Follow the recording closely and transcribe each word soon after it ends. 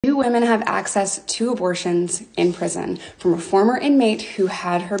Do women have access to abortions in prison from a former inmate who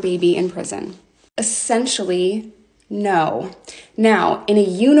had her baby in prison? Essentially, no. Now, in a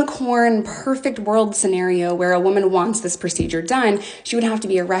unicorn perfect world scenario where a woman wants this procedure done, she would have to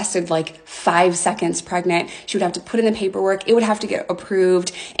be arrested like 5 seconds pregnant. She would have to put in the paperwork. It would have to get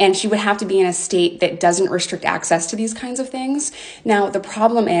approved, and she would have to be in a state that doesn't restrict access to these kinds of things. Now, the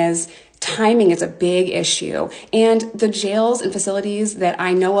problem is timing is a big issue, and the jails and facilities that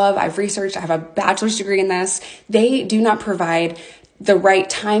I know of, I've researched, I have a bachelor's degree in this, they do not provide the right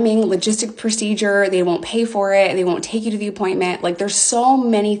timing, logistic procedure. They won't pay for it. They won't take you to the appointment. Like, there's so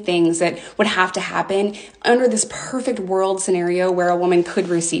many things that would have to happen under this perfect world scenario where a woman could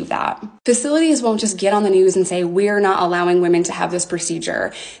receive that. Facilities won't just get on the news and say, we're not allowing women to have this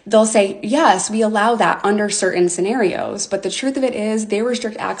procedure. They'll say, yes, we allow that under certain scenarios. But the truth of it is they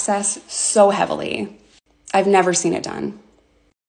restrict access so heavily. I've never seen it done.